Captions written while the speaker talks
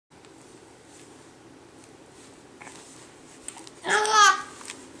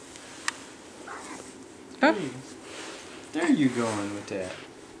go. There you going with that.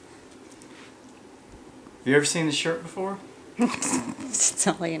 Have you ever seen the shirt before? It's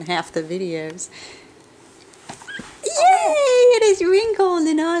only in half the videos. Yay! It is wrinkled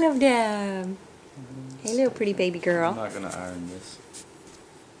in all of them. Hey, little pretty baby girl. I'm not going to iron this.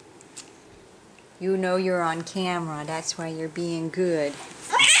 You know you're on camera. That's why you're being good.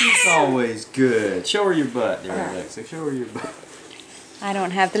 She's always good. Show her your butt there, Alexa. Show her your butt. I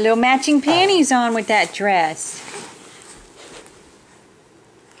don't have the little matching panties on with that dress.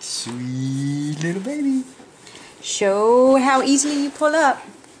 Sweet little baby. Show how easily you pull up.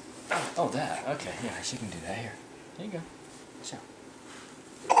 Oh, that. Okay, yeah, she can do that here. There you go. Show.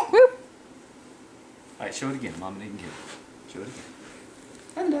 Whoop. Alright, show it again. Mama didn't get it. Show it again.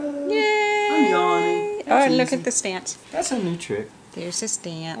 Hello. Yay! I'm yawning. Oh, That's look easy. at the stance. That's a new trick. There's the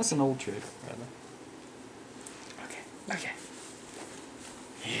stance. That's an old trick, rather. Okay.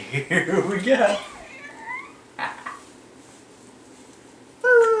 Here we go.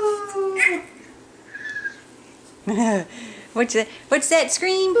 What's that? What's that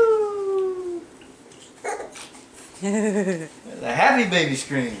scream? The happy baby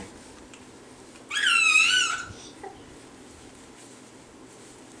scream.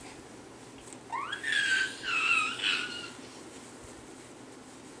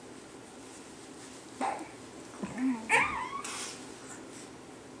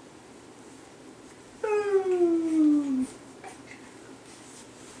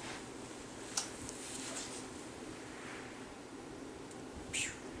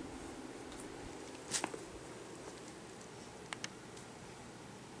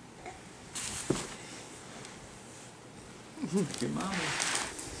 Look at mommy.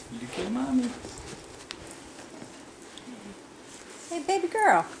 Look at mommy. Hey, baby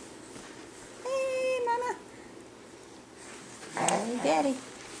girl. Hey, mama. Hey, daddy.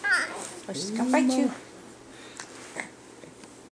 Oh, she's gonna bite you.